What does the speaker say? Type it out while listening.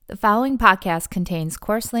The following podcast contains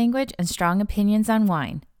coarse language and strong opinions on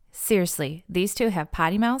wine. Seriously, these two have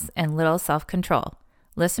potty mouths and little self-control.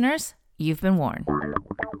 Listeners, you've been warned.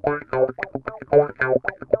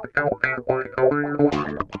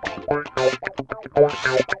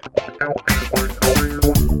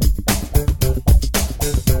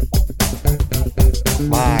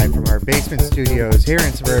 Live from our basement studios here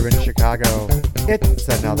in suburban Chicago, it's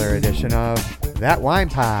another edition of That Wine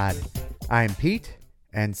Pod. I'm Pete,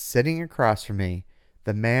 and sitting across from me,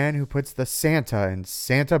 the man who puts the Santa in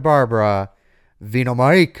Santa Barbara, Vino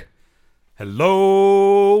Mike.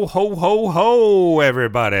 Hello, ho, ho, ho,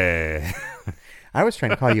 everybody. I was trying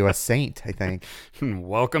to call you a saint, I think.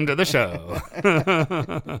 Welcome to the show.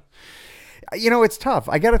 You know, it's tough.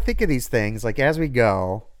 I got to think of these things like as we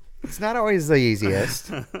go. It's not always the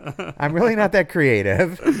easiest. I'm really not that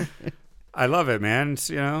creative. I love it, man.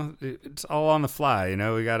 It's all on the fly.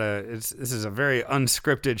 This is a very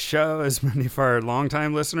unscripted show, as many of our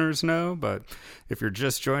longtime listeners know. But if you're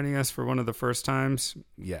just joining us for one of the first times,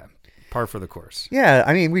 yeah, par for the course. Yeah,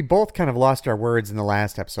 I mean, we both kind of lost our words in the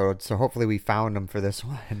last episode, so hopefully we found them for this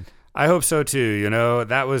one. I hope so too.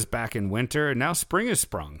 That was back in winter, and now spring has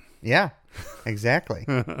sprung. Yeah, exactly.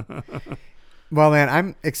 Well, man,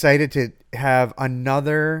 I'm excited to have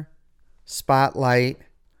another spotlight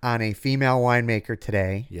on a female winemaker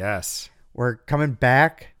today. Yes. We're coming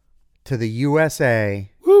back to the USA.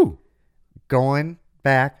 Woo! Going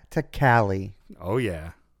back to Cali. Oh,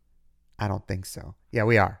 yeah. I don't think so. Yeah,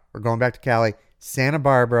 we are. We're going back to Cali. Santa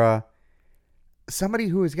Barbara. Somebody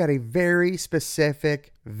who has got a very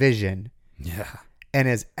specific vision. Yeah. And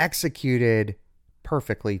has executed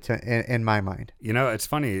perfectly in my mind. It's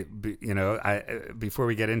funny, before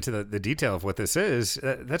we get into the detail of what this is,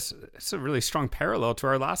 it's a really strong parallel to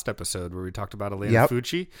our last episode where we talked about Elena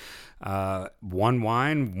Fucci. One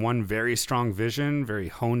wine, one very strong vision, very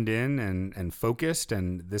honed in and focused.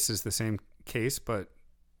 And this is the same case, but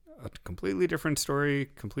a completely different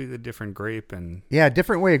story, completely different grape. And yeah,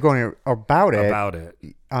 different way of going about it.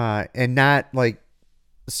 And not like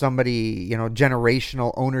somebody,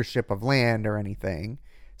 generational ownership of land or anything.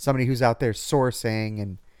 Somebody who's out there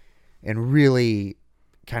sourcing and really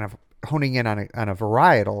kind of honing in on a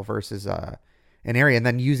varietal versus an area, and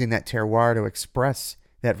then using that terroir to express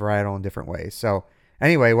that varietal in different ways. So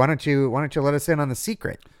anyway, why don't you let us in on the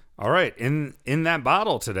secret? All right, in that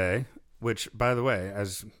bottle today, which by the way,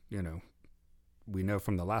 as we know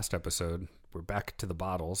from the last episode, we're back to the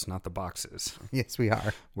bottles, not the boxes. Yes, we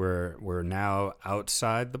are. We're now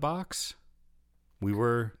outside the box.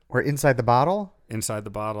 We're inside the bottle? Inside the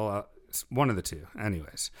bottle. One of the two.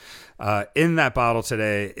 Anyways. In that bottle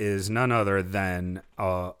today is none other than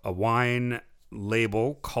a wine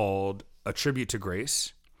label called A Tribute to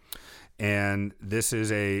Grace. And this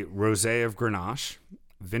is a Rosé of Grenache,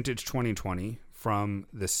 vintage 2020, from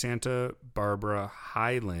the Santa Barbara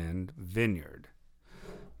Highland Vineyard.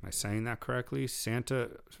 Am I saying that correctly? Santa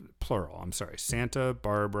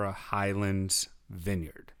Barbara Highlands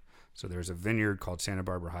Vineyard. So there's a vineyard called Santa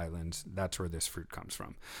Barbara Highlands. That's where this fruit comes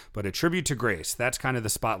from. But A Tribute to Grace, that's kind of the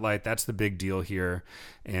spotlight. That's the big deal here,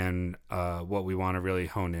 and what we want to really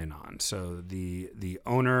hone in on. So the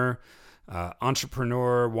owner,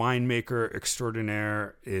 entrepreneur, winemaker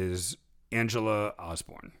extraordinaire is Angela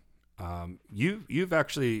Osborne. You've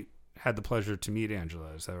actually had the pleasure to meet Angela,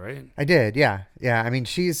 is that right? I did, yeah. I mean,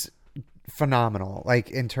 she's phenomenal. Like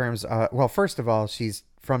in terms of, well, first of all, she's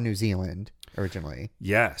from New Zealand originally.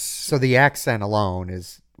 Yes. So the accent alone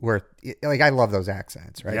is worth. Like I love those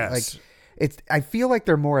accents, right? Yes. Like I feel like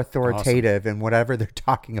they're more authoritative in whatever they're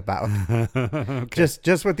talking about. Okay.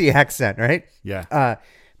 Just with the accent, right? Yeah.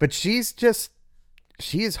 But she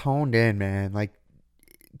is honed in, man. Like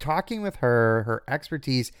talking with her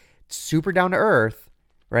expertise, super down to earth.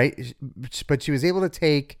 Right. But she was able to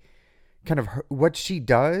take kind of what she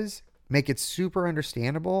does, make it super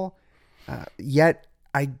understandable. Yet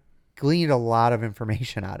I gleaned a lot of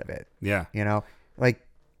information out of it. Yeah. Like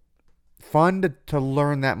fun to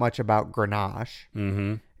learn that much about Grenache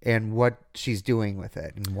and what she's doing with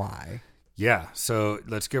it and why. Yeah. So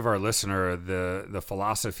let's give our listener the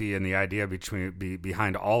philosophy and the idea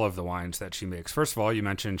behind all of the wines that she makes. First of all, you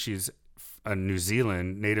mentioned she's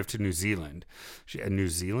native to New Zealand. A New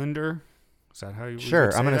Zealander? Is that how you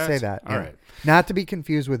Sure, I'm going to say that. All right. Not to be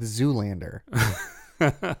confused with Zoolander.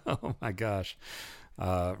 Oh my gosh.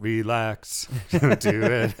 Relax.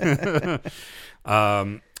 Do it.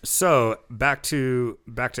 So back to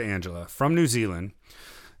Angela from New Zealand.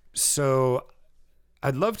 So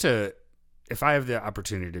I'd love to if I have the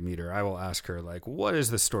opportunity to meet her, I will ask her, like, what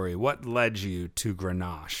is the story? What led you to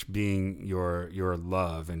Grenache being your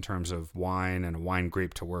love in terms of wine and a wine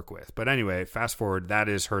grape to work with? But anyway, fast forward, that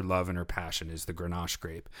is her love and her passion, is the Grenache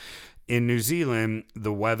grape. In New Zealand,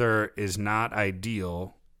 the weather is not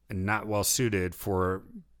ideal and not well suited for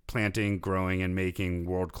planting, growing, and making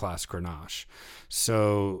world-class Grenache.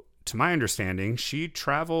 So, to my understanding, she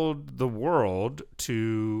traveled the world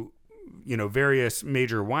to, various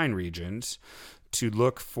major wine regions to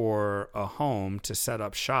look for a home to set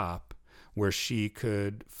up shop where she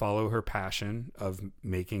could follow her passion of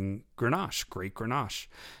making Grenache, great Grenache.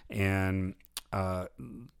 And,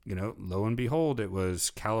 lo and behold, it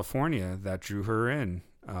was California that drew her in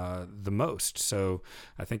the most. So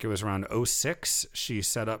I think it was around 2006 she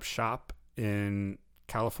set up shop in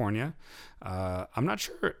California. I'm not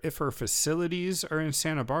sure if her facilities are in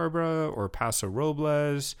Santa Barbara or Paso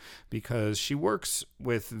Robles, because she works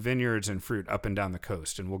with vineyards and fruit up and down the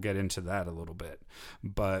coast, and we'll get into that a little bit.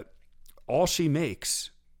 But all she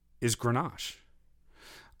makes is Grenache.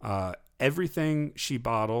 Everything she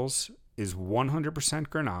bottles is 100%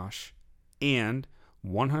 Grenache and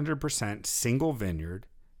 100% single vineyard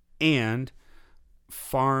and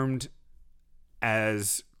farmed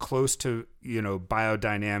as close to,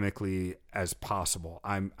 biodynamically as possible.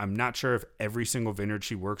 I'm not sure if every single vineyard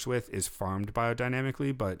she works with is farmed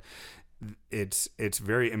biodynamically, but it's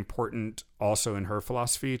very important also in her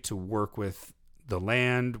philosophy to work with the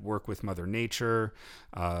land, work with Mother Nature,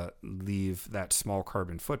 leave that small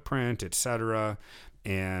carbon footprint, etc.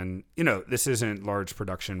 And, this isn't large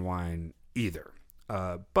production wine either.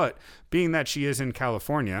 But being that she is in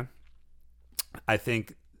California, I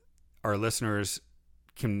think our listeners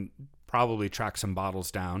can probably track some bottles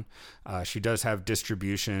down. She does have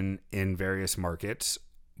distribution in various markets,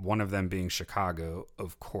 one of them being Chicago,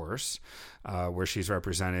 of course, where she's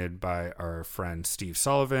represented by our friend Steve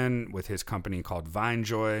Sullivan with his company called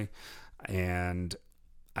VineJoy. And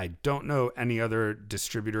I don't know any other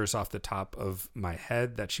distributors off the top of my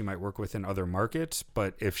head that she might work with in other markets,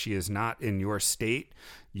 but if she is not in your state,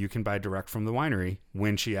 you can buy direct from the winery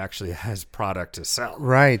when she actually has product to sell.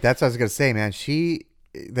 Right. That's what I was going to say, man.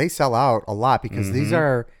 They sell out a lot because these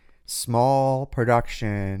are small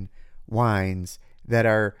production wines that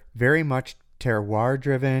are very much terroir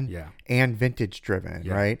driven and vintage driven,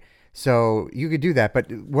 right? So you could do that. But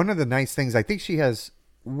one of the nice things, I think she has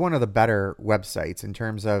one of the better websites in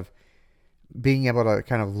terms of being able to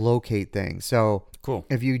kind of locate things. So cool.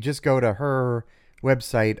 If you just go to her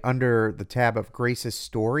website under the tab of Grace's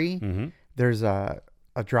story, there's a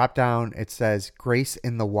drop down. It says Grace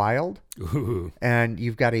in the Wild. Ooh. And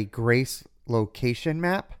you've got a Grace location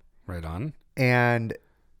map. Right on. And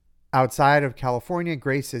outside of California,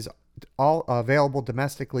 Grace is all available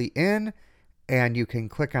domestically and you can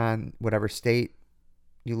click on whatever state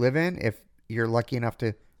you live in if you're lucky enough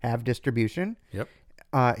to have distribution. Yep.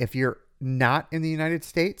 If you're not in the United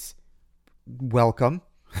States, welcome.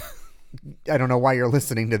 I don't know why you're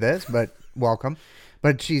listening to this, but welcome.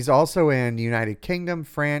 But she's also in the United Kingdom,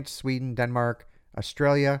 France, Sweden, Denmark,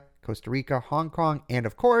 Australia, Costa Rica, Hong Kong, and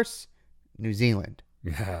of course, New Zealand.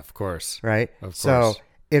 Yeah, of course. Right? Of course. So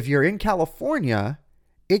if you're in California,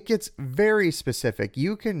 it gets very specific.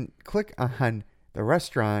 You can click on the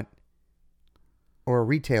restaurant or a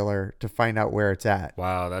retailer to find out where it's at.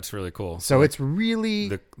 Wow, that's really cool. So it's really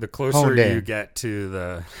the closer you get to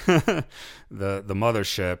the the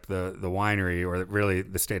mothership, the winery, or really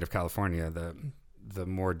the state of California, the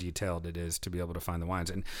more detailed it is to be able to find the wines.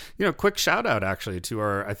 And quick shout out actually to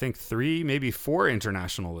our, I think 3, maybe 4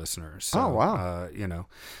 international listeners. So, oh wow!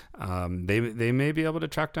 They may be able to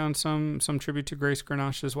track down some tribute to Grace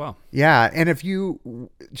Grenache as well. Yeah, and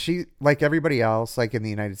she like everybody else, like in the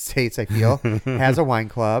United States, I feel has a wine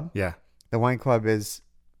club. Yeah, the wine club is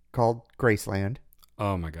called Graceland.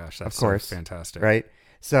 Oh my gosh, that's of course so fantastic, right?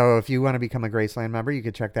 So if you want to become a Graceland member, you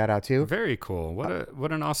could check that out too. Very cool.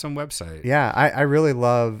 What an awesome website. Yeah, I really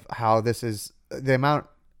love how this is, the amount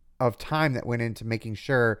of time that went into making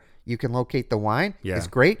sure you can locate the wine is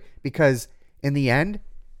great, because in the end,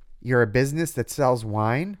 you're a business that sells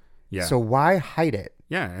wine. Yeah. So why hide it?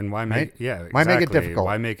 Yeah, and why make exactly. Why make it difficult?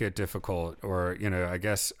 Why make it difficult? Or I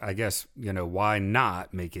guess why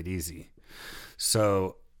not make it easy?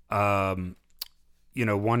 So one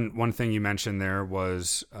thing you mentioned there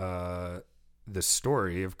was the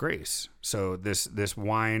story of Grace. So this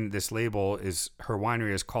wine, this label is, her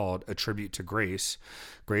winery is called A Tribute to Grace.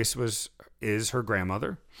 Grace is her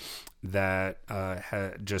grandmother that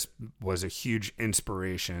was a huge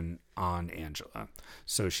inspiration on Angela.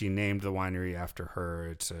 So she named the winery after her.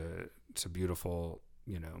 It's a beautiful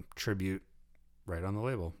tribute right on the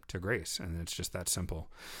label, to Grace, and it's just that simple.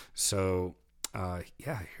 So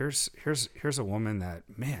here's a woman that,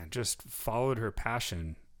 man, just followed her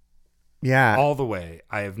passion all the way.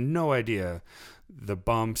 I have no idea the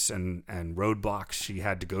bumps and roadblocks she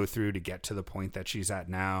had to go through to get to the point that she's at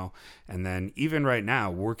now. And then even right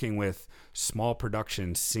now, working with small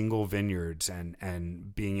production, single vineyards,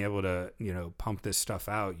 and being able to, pump this stuff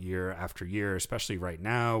out year after year, especially right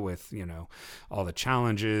now with, all the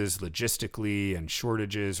challenges logistically and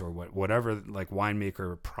shortages, or whatever, like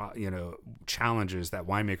winemaker, challenges that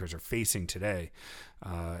winemakers are facing today.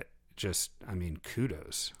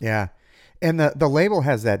 Kudos. Yeah. And the label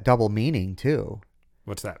has that double meaning too.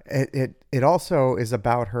 What's that? It also is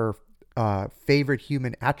about her favorite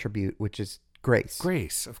human attribute, which is grace.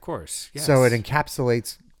 Grace, of course. Yes. So it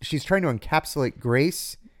encapsulates. She's trying to encapsulate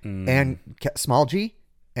grace and small g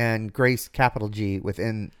and grace capital G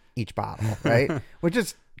within each bottle, right? Which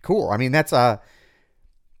is cool. I mean, that's a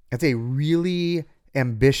really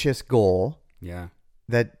ambitious goal. Yeah.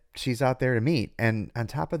 That she's out there to meet. And on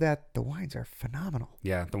top of that, the wines are phenomenal.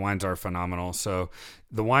 Yeah, the wines are phenomenal. So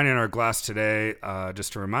the wine in our glass today,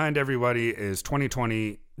 just to remind everybody, is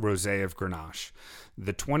 2020 Rosé of Grenache.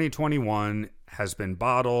 The 2021 has been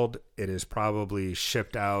bottled. It is probably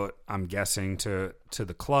shipped out, I'm guessing, to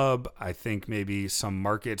the club. I think maybe some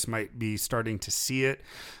markets might be starting to see it.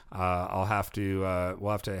 We'll have to,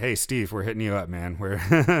 hey, Steve, we're hitting you up, man.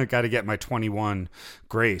 We're got to get my 21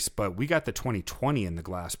 Grace, but we got the 2020 in the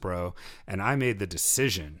glass, bro. And I made the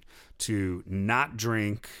decision to not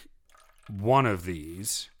drink one of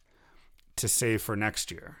these to save for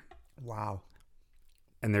next year. Wow.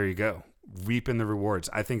 And there you go. Reaping the rewards.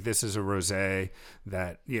 I think this is a rosé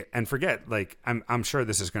that, and forget, like, I'm sure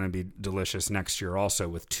this is going to be delicious next year also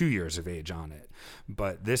with 2 years of age on it.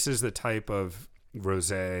 But this is the type of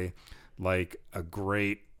rosé, like a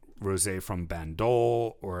great rosé from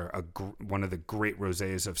Bandol, or one of the great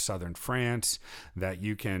rosés of southern France, that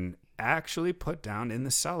you can actually put down in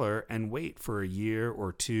the cellar and wait for a year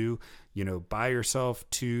or two, buy yourself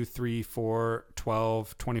 2, 3, 4,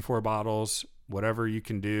 12, 24 bottles, whatever you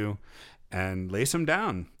can do, and lace them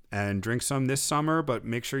down and drink some this summer, but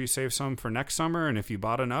make sure you save some for next summer. And if you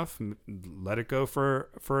bought enough, let it go for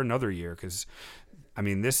another year. Cause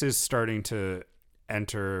this is starting to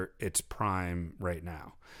enter its prime right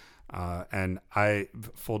now. And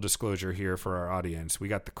full disclosure here for our audience, we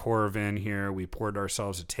got the Coravin here. We poured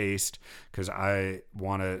ourselves a taste because I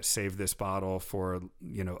want to save this bottle for,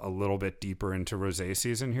 a little bit deeper into rosé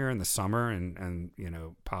season here in the summer, and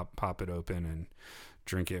pop it open and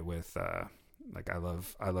drink it with, I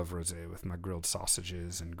love rosé with my grilled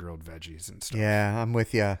sausages and grilled veggies and stuff. Yeah, I'm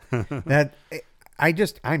with you.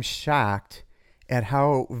 I'm shocked at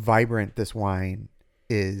how vibrant this wine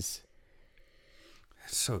is.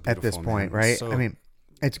 So beautiful at this point, man. right? So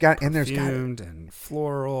it's got, and there's and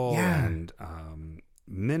floral, and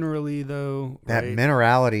minerally though. That right?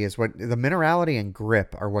 minerality is what the minerality and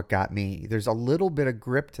grip are what got me. There's a little bit of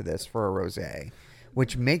grip to this for a rosé,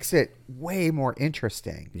 which makes it way more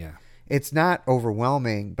interesting. Yeah, it's not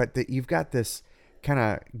overwhelming, but you've got this kind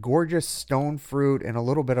of gorgeous stone fruit and a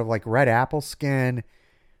little bit of like red apple skin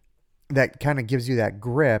that kind of gives you that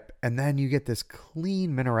grip, and then you get this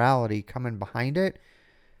clean minerality coming behind it.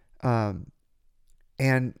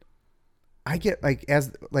 And I get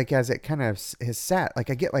as it kind of is set, I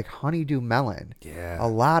get like honeydew melon. Yeah. A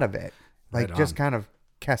lot of it. Right just kind of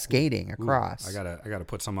cascading across. I gotta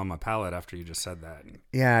put some on my palate after you just said that.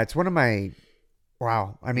 Yeah. It's one of my,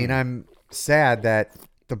 wow. I'm sad that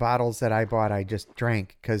the bottles that I bought, I just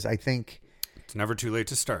drank, cause I think it's never too late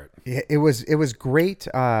to start. It was great.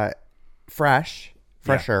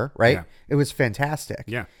 Fresher, right? Yeah. It was fantastic.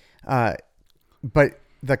 Yeah. But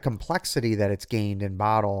the complexity that it's gained in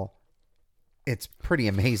bottle, it's pretty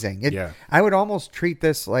amazing. I would almost treat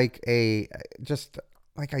this like a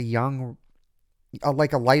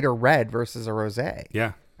lighter red versus a rosé.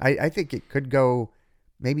 Yeah. I think it could go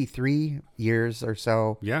maybe 3 years or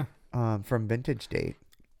so. Yeah. From vintage date.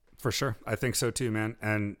 For sure. I think so too, man.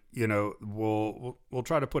 And, we'll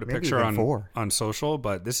try to put a Maybe picture even 4. on social,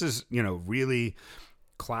 but this is, really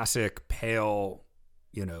classic pale,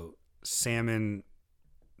 salmon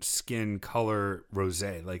skin color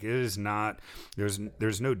rosé. Like, it is not,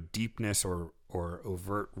 there's no deepness or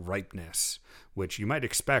overt ripeness, which you might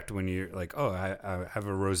expect when you're like, oh, I have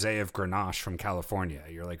a rosé of Grenache from California.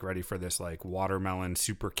 You're like ready for this like watermelon,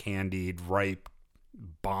 super candied, ripe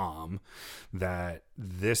bomb. That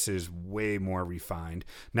this is way more refined.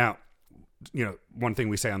 Now, one thing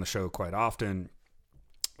we say on the show quite often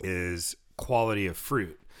is quality of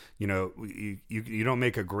fruit. you don't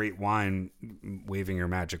make a great wine waving your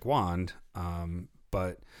magic wand,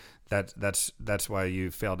 but that's why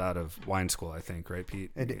you failed out of wine school, I think, right,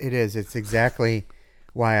 Pete? It is. It's exactly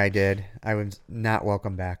why I did. I was not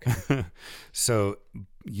welcome back. So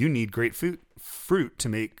you need great fruit to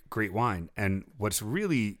make great wine. And what's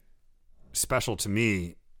really special to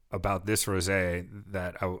me about this rosé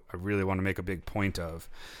that I really want to make a big point of,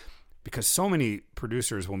 because so many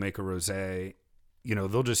producers will make a rosé,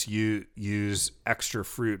 they'll just use extra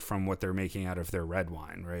fruit from what they're making out of their red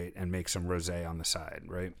wine, right? And make some rosé on the side,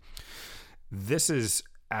 right? This is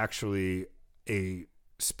actually a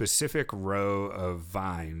specific row of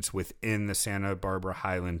vines within the Santa Barbara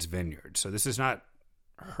Highlands vineyard. So this is not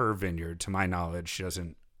her vineyard, to my knowledge. She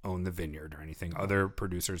doesn't own the vineyard or anything. Other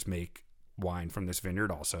producers make wine from this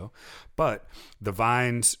vineyard also. But the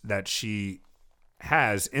vines that she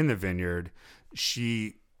has in the vineyard,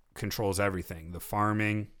 she controls everything. The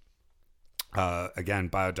farming, again,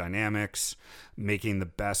 biodynamics, making the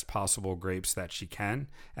best possible grapes that she can.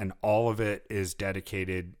 And all of it is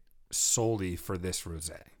dedicated solely for this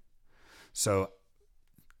rosé. So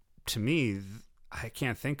to me, I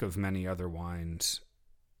can't think of many other wines,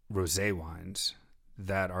 rosé wines,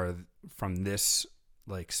 that are from this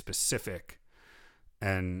like specific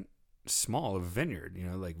and small of vineyard,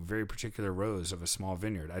 like very particular rows of a small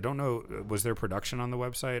vineyard. I don't know, was there production on the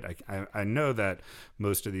website? I know that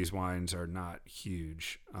most of these wines are not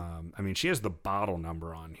huge. I mean, she has the bottle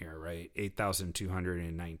number on here, right?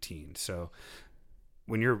 8,219. So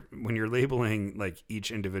when you're labeling like each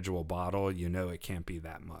individual bottle, it can't be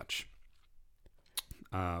that much.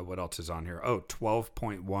 What else is on here?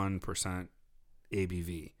 12.1%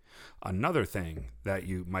 ABV. Another thing that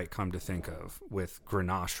you might come to think of with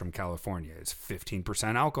Grenache from California is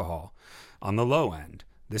 15% alcohol on the low end.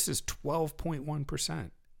 This is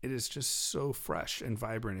 12.1%. It is just so fresh and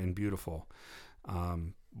vibrant and beautiful.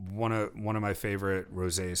 One of my favorite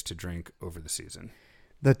rosés to drink over the season.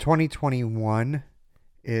 The 2021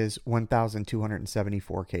 is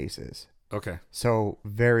 1,274 cases. Okay. So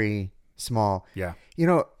very small. Yeah.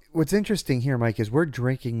 What's interesting here, Mike, is we're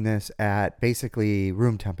drinking this at basically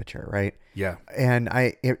room temperature, right? Yeah. And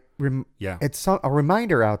it's a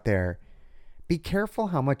reminder out there, be careful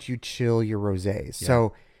how much you chill your rosés. Yeah.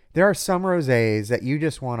 So there are some rosés that you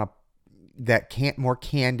just want more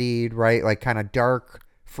candied, right? Like kind of dark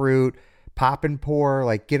fruit, pop and pour,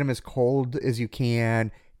 like get them as cold as you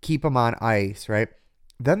can, keep them on ice, right?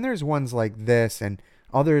 Then there's ones like this and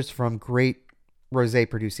others from great rosé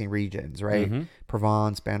producing regions, right? Mm-hmm.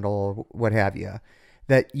 Provence, Bandol, what have you,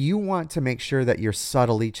 that you want to make sure that you're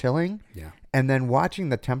subtly chilling. Yeah. And then watching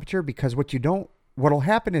the temperature, because what'll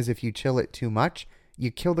happen is if you chill it too much,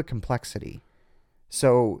 you kill the complexity.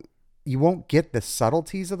 So you won't get the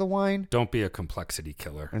subtleties of the wine. Don't be a complexity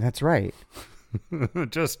killer. And that's right.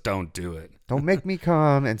 Just don't do it. Don't make me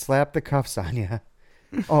come and slap the cuffs on you.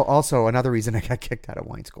 Oh, also another reason I got kicked out of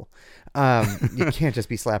wine school. You can't just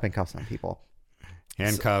be slapping cuffs on people.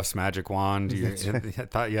 Handcuffs, magic wand. I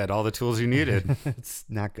thought you had all the tools you needed. It's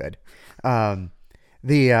not good. But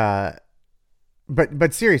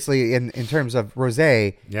seriously, in terms of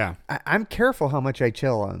rosé, yeah, I'm careful how much I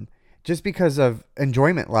chill them, just because of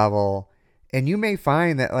enjoyment level. And you may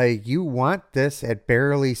find that like you want this at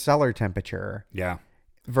barely cellar temperature. Yeah.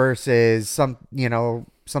 Versus something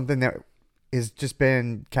that has just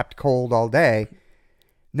been kept cold all day.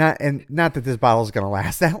 Not that this bottle is going to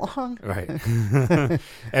last that long. Right.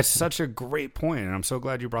 It's such a great point, and I'm so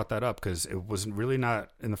glad you brought that up because it was really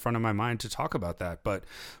not in the front of my mind to talk about that. But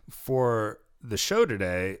for the show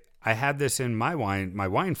today, I had this in my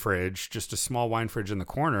wine fridge, just a small wine fridge in the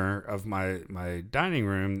corner of my dining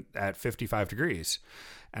room at 55 degrees.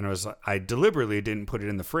 And I deliberately didn't put it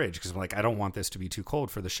in the fridge because I'm like, I don't want this to be too cold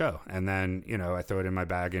for the show. And then, I throw it in my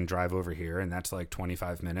bag and drive over here, and that's like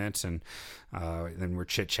 25 minutes. And then we're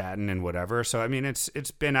chit chatting and whatever. So, I mean, it's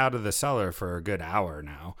been out of the cellar for a good hour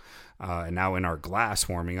now. And now in our glass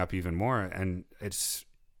warming up even more. And it's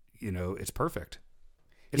perfect.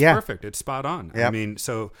 It's perfect. It's spot on. Yep. I mean,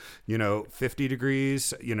 so, 50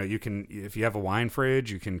 degrees, you can, if you have a wine fridge,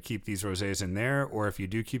 you can keep these rosés in there. Or if you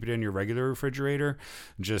do keep it in your regular refrigerator,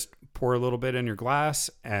 just pour a little bit in your glass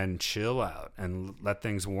and chill out and let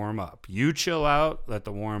things warm up. You chill out, let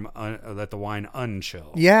the wine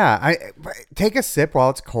unchill. Yeah. Take a sip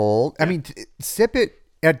while it's cold. Yeah. I mean, sip it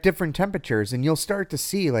at different temperatures, and you'll start to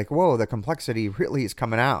see like, whoa, the complexity really is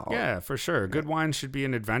coming out. Yeah, for sure. Good wine should be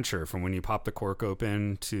an adventure from when you pop the cork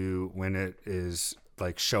open to when it is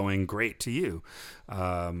like showing great to you.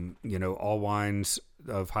 All wines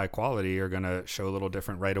of high quality are going to show a little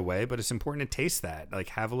different right away, but it's important to taste that. Like,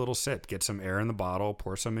 have a little sip, get some air in the bottle,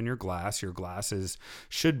 pour some in your glass. Your glasses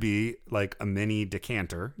should be like a mini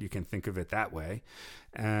decanter. You can think of it that way.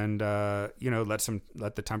 And, let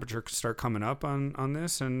the temperature start coming up on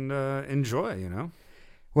this and enjoy,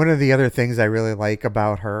 One of the other things I really like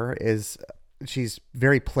about her is she's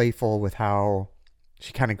very playful with how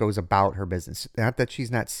she kind of goes about her business. Not that she's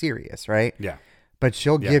not serious, right? Yeah. But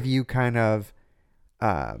she'll give you kind of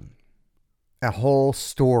a whole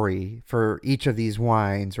story for each of these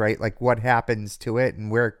wines, right? Like what happens to it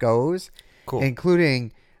and where it goes. Cool.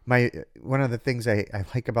 Including one of the things I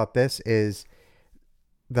like about this is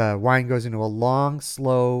the wine goes into a long,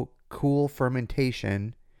 slow, cool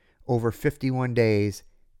fermentation over 51 days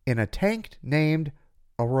in a tank named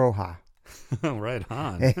Aroha. Right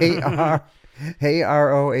on. Aroha.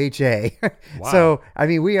 Wow. So, I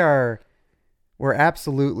mean, we're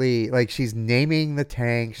absolutely like, she's naming the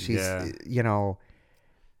tank. She's,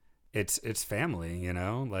 it's family,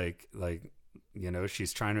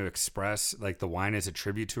 she's trying to express, like, the wine is a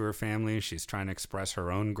tribute to her family. She's trying to express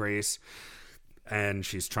her own grace, and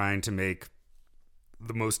she's trying to make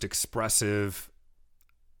the most expressive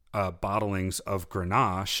bottlings of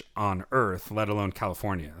Grenache on earth, let alone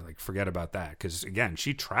California. Like, forget about that. Because again,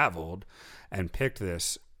 she traveled and picked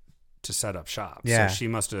this to set up shop. Yeah. So she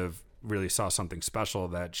must have really saw something special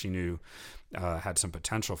that she knew had some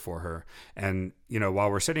potential for her. And,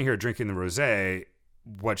 while we're sitting here drinking the rosé,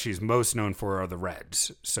 what she's most known for are the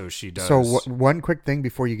reds. So she does. So one quick thing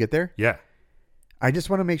before you get there. Yeah. I just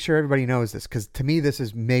want to make sure everybody knows this, because to me, this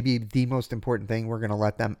is maybe the most important thing we're going to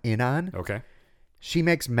let them in on. Okay. She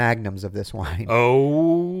makes magnums of this wine.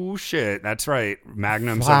 Oh, shit. That's right.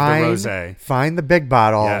 Magnums of the rosé. Find the big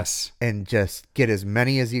bottle. Yes. And just get as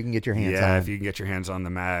many as you can get your hands on. Yeah, if you can get your hands on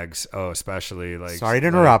the mags. Oh, especially like... Sorry to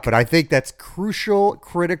interrupt, but I think that's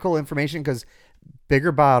critical information, because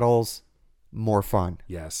bigger bottles, more fun.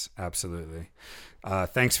 Yes, absolutely.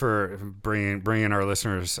 Thanks for bringing our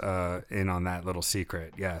listeners in on that little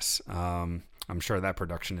secret. Yes. I'm sure that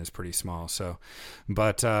production is pretty small. So,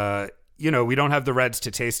 but... we don't have the reds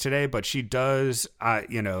to taste today, but she does,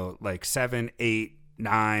 like 7, 8,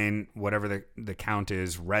 9, whatever the count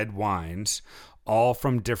is, red wines, all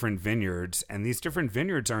from different vineyards. And these different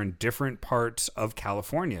vineyards are in different parts of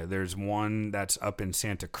California. There's one that's up in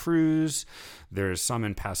Santa Cruz. There's some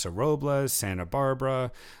in Paso Robles, Santa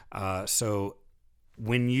Barbara. So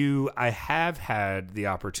I have had the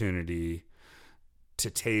opportunity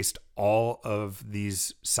to taste all of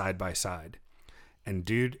these side by side. And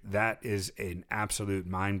dude, that is an absolute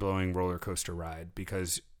mind-blowing roller coaster ride,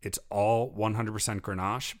 because it's all 100%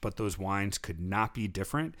 Grenache, but those wines could not be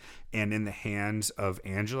different. And in the hands of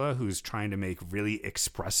Angela, who's trying to make really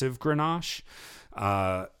expressive Grenache,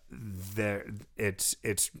 it's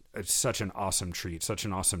such an awesome treat, such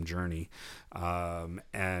an awesome journey,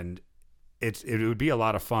 and it would be a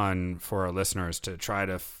lot of fun for our listeners to try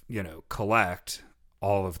to collect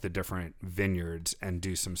all of the different vineyards and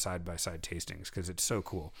do some side-by-side tastings, because it's so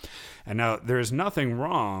cool. And now there's nothing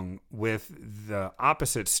wrong with the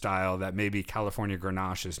opposite style that maybe California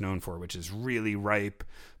Grenache is known for, which is really ripe,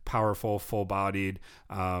 powerful, full-bodied,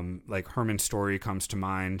 like Herman Story comes to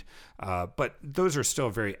mind. But those are still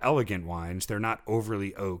very elegant wines. They're not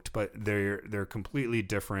overly oaked, but they're completely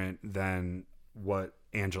different than what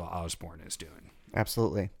Angela Osborne is doing.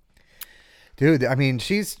 Absolutely. Dude, I mean,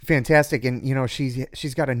 she's fantastic, and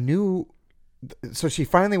she's got a new. So she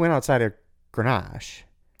finally went outside of Grenache.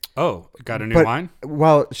 Oh, got a new wine?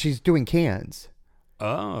 Well, she's doing cans.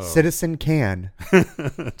 Oh, Citizen Can.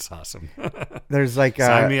 That's awesome. There's like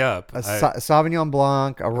sign me up. Sauvignon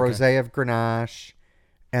Blanc, a rosé of Grenache,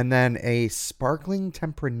 and then a sparkling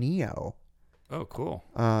Tempranillo. Oh, cool.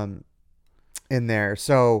 In there,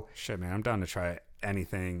 so shit, man, I'm down to try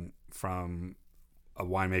anything from a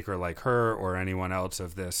winemaker like her or anyone else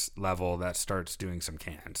of this level that starts doing some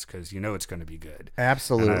cans, because it's going to be good.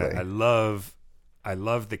 Absolutely. I love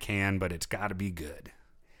the can, but it's got to be good.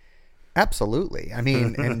 Absolutely. I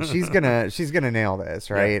mean, and she's gonna nail this,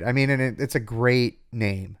 right? Yeah. I mean, and it's a great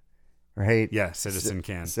name, right? Yeah, Citizen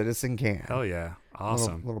Can. Citizen Can. Hell yeah,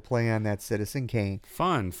 awesome. Little play on that Citizen Can.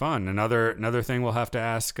 Fun. Another thing we'll have to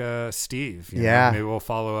ask Steve. Yeah, maybe we'll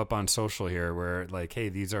follow up on social here, where like, hey,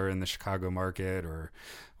 these are in the Chicago market or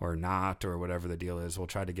not, or whatever the deal is. We'll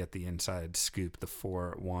try to get the inside scoop, the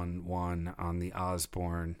 411 on the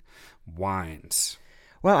Osborne wines.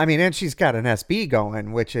 Well, I mean, and she's got an SB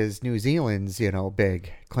going, which is New Zealand's,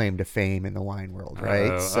 big claim to fame in the wine world,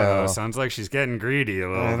 right? So sounds like she's getting greedy a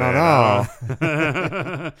little bit. I don't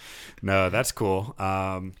know. No, that's cool.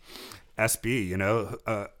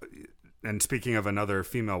 SB, and speaking of another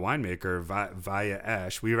female winemaker, Vaya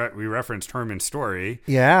Esch, we referenced Herman's Story,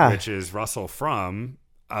 which is Russell Frum,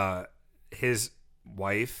 his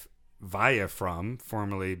wife, Vaya Frum,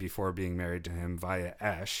 formerly before being married to him, Vaya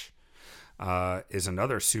Esch, is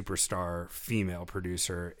another superstar female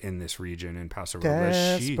producer in this region in Paso Robles.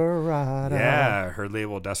 Desperada. Her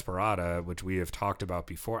label Desperada, which we have talked about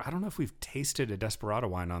before. I don't know if we've tasted a Desperada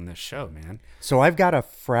wine on this show, man. So I've got a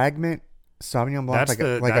fragment Sauvignon Blanc.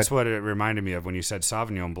 That's what it reminded me of when you said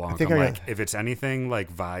Sauvignon Blanc. I'm like, if it's anything like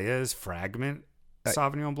Valla's fragment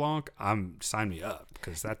Sauvignon Blanc, sign me up,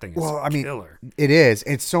 because that thing is killer. It is.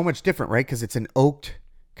 It's so much different, right? Because it's an oaked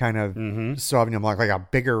kind of Sauvignon Blanc, like a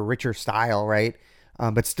bigger, richer style, right?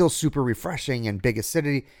 But still super refreshing and big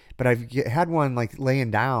acidity. But I've had one like laying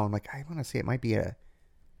down, like I want to say it might be a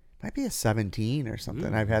 17 or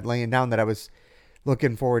something. I've had laying down that I was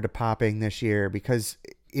looking forward to popping this year, because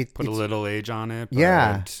it's a little age on it.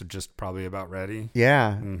 But it's just probably about ready.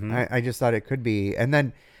 Yeah. I just thought it could be. And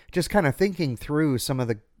then just kind of thinking through some of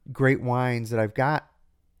the great wines that I've got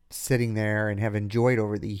sitting there and have enjoyed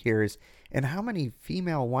over the years, and how many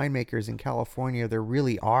female winemakers in California there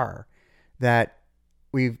really are that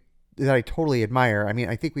I totally admire. I mean,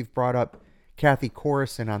 I think we've brought up Kathy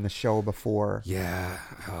Corison on the show before. Yeah.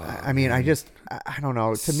 I mean, I don't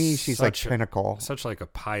know. To me, she's like pinnacle. Such like a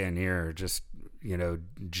pioneer, just,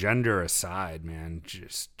 gender aside, man,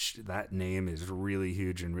 just that name is really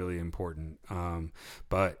huge and really important.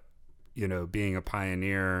 But, being a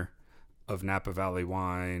pioneer of Napa Valley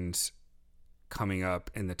wines, coming up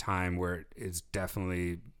in the time where it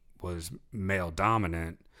definitely was male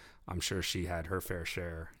dominant, I'm sure she had her fair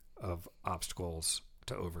share of obstacles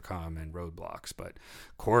to overcome and roadblocks. But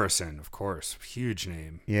Corison, of course, huge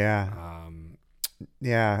name. Yeah.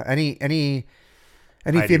 Any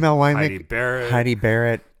female winemaker? Heidi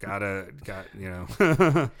Barrett. Got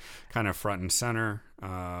kind of front and center.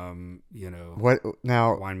 What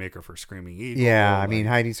now? Winemaker for Screaming Eagle. Yeah, I mean,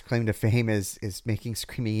 Heidi's claim to fame is making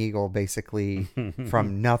Screaming Eagle basically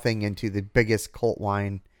from nothing into the biggest cult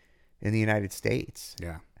wine in the United States.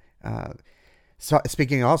 Yeah. So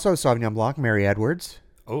speaking also Sauvignon Blanc, Mary Edwards.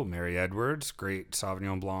 Oh, Mary Edwards, great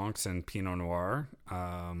Sauvignon Blancs and Pinot Noir.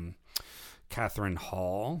 Catherine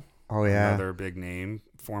Hall. Oh yeah, another big name,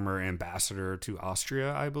 former ambassador to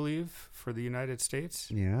Austria, I believe, for the United States.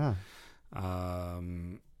 Yeah.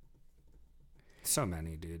 So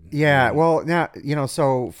many, dude. Yeah. Well, now,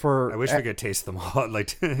 so I wish we could taste them all.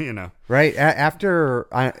 Like, Right. After,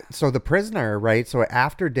 so The Prisoner, right? So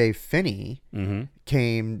after Dave Finney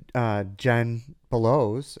came Jen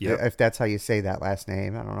Bellows, if that's how you say that last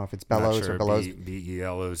name. I don't know if it's Bellows or Bellows.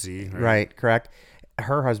 Beloz. Right. Correct.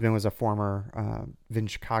 Her husband was a former Vin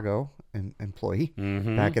Chicago employee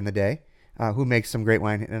back in the day, who makes some great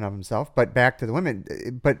wine in and of himself. But back to the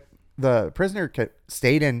women. But The Prisoner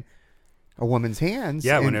stayed in a woman's hands.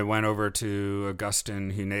 Yeah, when it went over to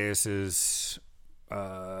Augustin Huneeus's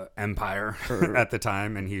empire at the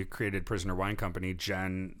time, and he created Prisoner Wine Company,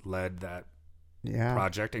 Jen led that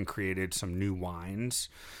project and created some new wines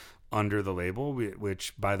under the label,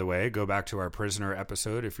 which, by the way, go back to our Prisoner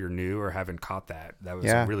episode if you're new or haven't caught that. That was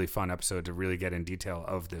a really fun episode to really get in detail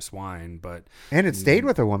of this wine. And it stayed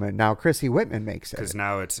with a woman. Now Chrissy Whitman makes it. Because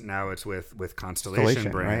now it's with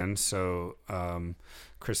Constellation brand. Right? So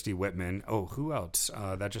Christy Whitman. Oh, who else?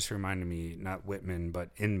 That just reminded me, not Whitman, but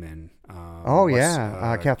Inman.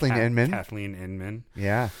 Kathleen Inman. Kathleen Inman.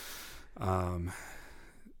 Yeah.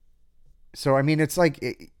 So, I mean, it's like,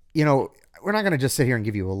 we're not going to just sit here and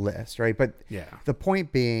give you a list, right? But the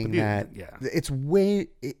point being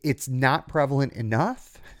it's not prevalent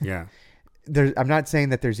enough. Yeah. I'm not saying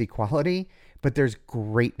that there's equality, but there's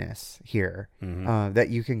greatness here that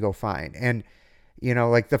you can go find. And,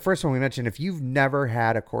 like the first one we mentioned, if you've never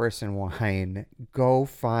had a Corison wine, go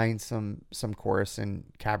find some Corison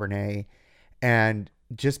Cabernet and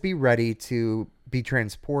just be ready to be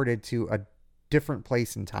transported to a different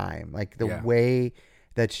place in time. Like the way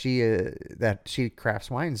that she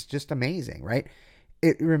crafts wine is just amazing, right?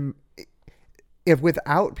 If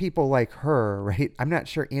without people like her, right, I'm not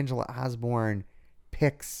sure Angela Osborne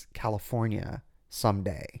picks California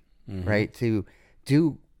someday, right, to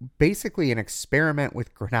do basically an experiment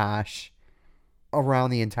with Grenache around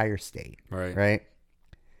the entire state, right?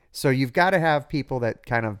 So you've got to have people that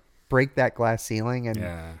kind of break that glass ceiling,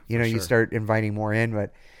 and you start inviting more in.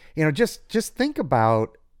 But just think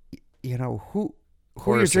about who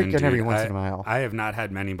you're drinking every once in a while. I have not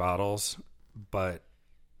had many bottles, but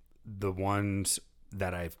the ones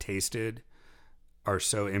that I've tasted are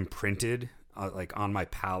so imprinted like on my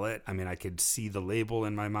palate. I mean, I could see the label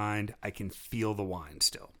in my mind. I can feel the wine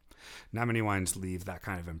still. not many wines leave that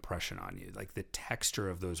kind of impression on you. Like the texture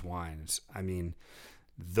of those wines, I mean,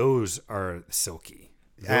 those are silky.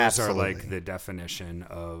 Those Absolutely. are like the definition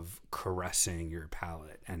of caressing your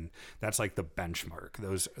palate. And that's like the benchmark.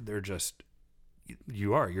 They're just,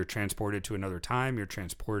 you're transported to another time. You're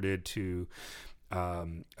transported to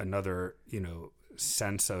another,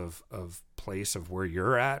 sense of place of where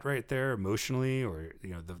you're at right there emotionally, or,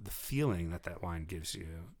 the feeling that wine gives you.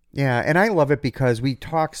 Yeah, and I love it because we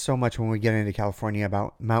talk so much when we get into California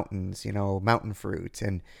about mountains, mountain fruits,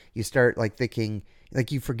 and you start like thinking,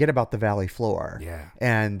 like you forget about the valley floor. Yeah.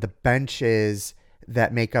 And the benches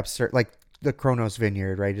that make up, like the Kronos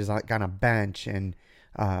Vineyard, right, is like on a bench and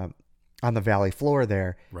on the valley floor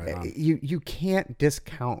there. Right on. You can't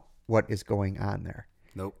discount what is going on there.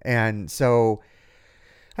 Nope. And so,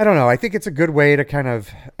 I don't know. I think it's a good way to kind of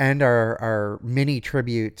end our mini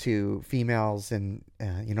tribute to females in,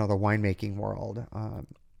 the winemaking world.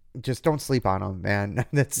 Just don't sleep on them, man.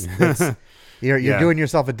 That's you're doing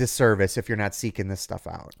yourself a disservice if you're not seeking this stuff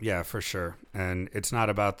out. Yeah, for sure. And it's not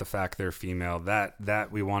about the fact they're female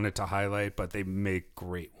that we wanted to highlight, but they make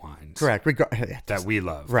great wines. Correct. That we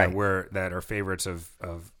love, right? That are favorites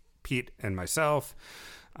of Pete and myself,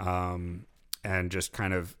 and just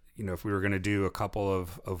kind of, if we were going to do a couple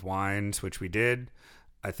of wines, which we did,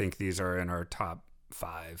 I think these are in our top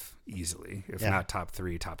 5 easily, if not top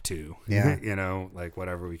 3, top 2. Yeah. Like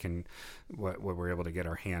whatever we can, what we're able to get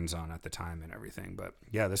our hands on at the time and everything. But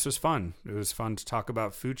yeah, this was fun. It was fun to talk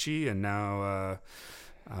about Fucci, and now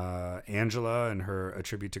Angela and her A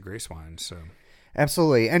Tribute to Grace wine. So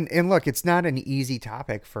absolutely. And look, it's not an easy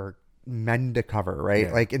topic for men to cover, right?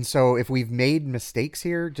 Yeah. Like, and so if we've made mistakes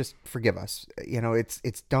here, just forgive us.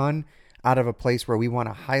 It's done out of a place where we want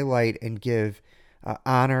to highlight and give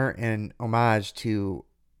honor and homage to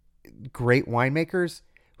great winemakers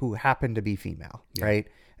who happen to be female, right?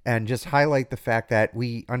 And just highlight the fact that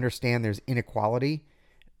we understand there's inequality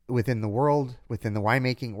within the world, within the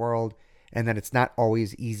winemaking world, and that it's not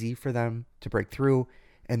always easy for them to break through.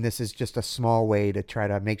 And this is just a small way to try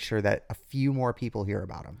to make sure that a few more people hear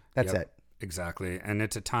about them. That's it. Exactly. And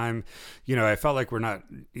it's a time, I felt like we're not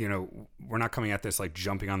coming at this like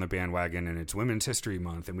jumping on the bandwagon and it's Women's History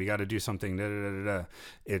Month and we got to do something.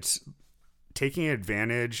 It's taking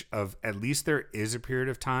advantage of, at least there is a period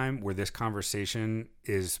of time where this conversation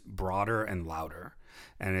is broader and louder.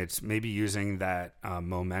 And it's maybe using that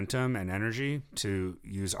momentum and energy to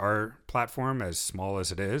use our platform, as small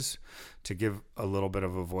as it is, to give a little bit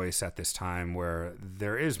of a voice at this time where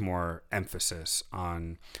there is more emphasis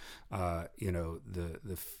on,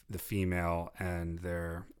 the female and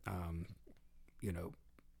their,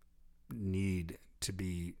 need to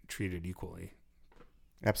be treated equally.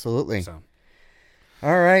 Absolutely. So.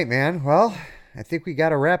 All right, man. Well, I think we got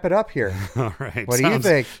to wrap it up here. All right. What do you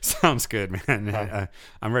think? Sounds good, man.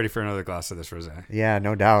 I'm ready for another glass of this rosé. Yeah,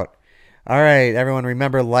 no doubt. All right, everyone.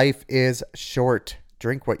 Remember, life is short.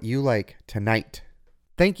 Drink what you like tonight.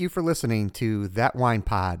 Thank you for listening to That Wine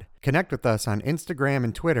Pod. Connect with us on Instagram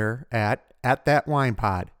and Twitter at That Wine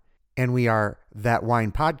Pod. And we are That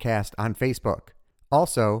Wine Podcast on Facebook.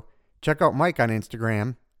 Also, check out Mike on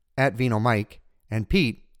Instagram at Vino Mike, and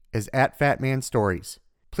Pete is at Fatman Stories.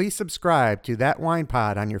 Please subscribe to That Wine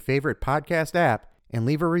Pod on your favorite podcast app and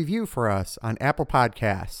leave a review for us on Apple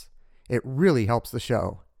Podcasts. It really helps the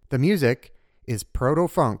show. The music is Proto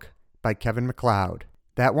Funk by Kevin MacLeod.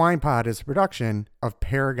 That Wine Pod is a production of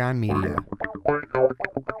Paragon Media.